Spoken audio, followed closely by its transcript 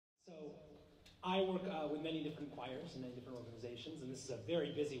I work with many different choirs and many different organizations, and this is a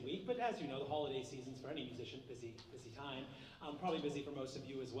very busy week, but as you know, the holiday season's for any musician, busy time. Probably busy for most of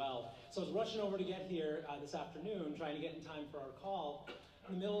you as well. So I was rushing over to get here this afternoon, trying to get in time for our call,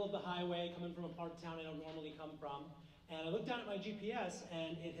 in the middle of the highway, coming from a part of town I don't normally come from, and I looked down at my GPS,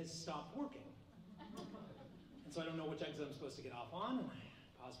 and it has stopped working. And so I don't know which exit I'm supposed to get off on, and I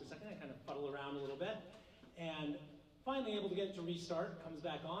pause for a second, I kind of fuddle around a little bit, and finally able to get it to restart, comes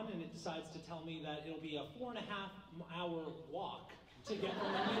back on, and it decides to tell me that it'll be a 4.5-hour walk to get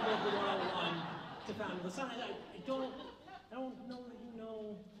from the middle of the 101 to Fountain of the Sun. I don't know that you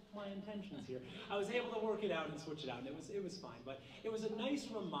know my intentions here. I was able to work it out and switch it out, and it was fine. But it was a nice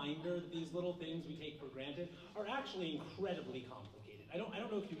reminder that these little things we take for granted are actually incredibly complicated. I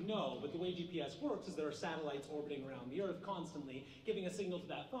don't know if you know, but the way GPS works is there are satellites orbiting around the Earth constantly, giving a signal to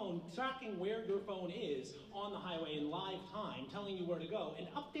that phone, tracking where your phone is on the highway in live time, telling you where to go, and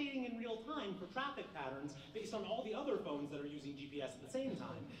updating in real time for traffic patterns based on all the other phones that are using GPS at the same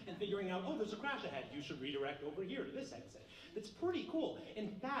time, and figuring out, oh, there's a crash ahead, you should redirect over here to this exit. It's pretty cool. In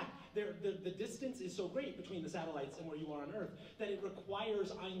fact, the distance is so great between the satellites and where you are on Earth that it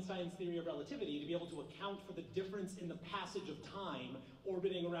requires Einstein's theory of relativity to be able to account for the difference in the passage of time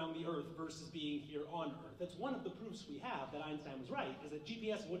orbiting around the Earth versus being here on Earth. That's one of the proofs we have that Einstein was right, is that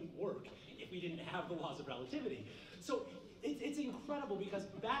GPS wouldn't work if we didn't have the laws of relativity. So it's incredible because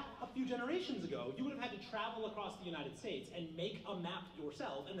back a few generations ago, you would have had to travel across the United States and make a map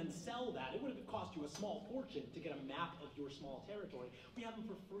yourself and then sell that. It would have cost you a small fortune to get a map of your small territory. We have them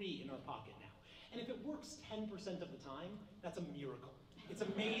for free in our pocket now. And if it works 10% of the time, that's a miracle. It's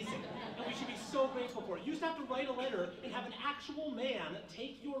amazing, and we should be so grateful for it. You used to have to write a letter and have an actual man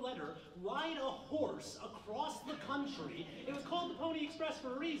take your letter, ride a horse across the country. It was called the Pony Express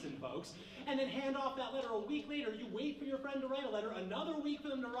for a reason, folks. And then hand off that letter a week later. You wait for your friend to write a letter, another week for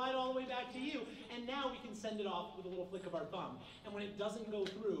them to ride all the way back to you, and now we can send it off with a little flick of our thumb. And when it doesn't go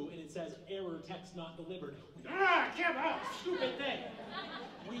through and it says, error, text not delivered, give up, stupid thing.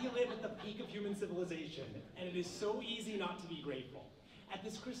 We live at the peak of human civilization, and it is so easy not to be grateful. At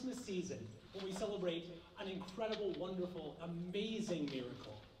this Christmas season, when we celebrate an incredible, wonderful, amazing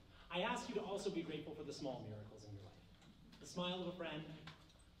miracle, I ask you to also be grateful for the small miracles in your life. The smile of a friend,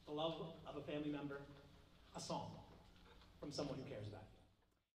 the love of a family member, a song from someone who cares about you.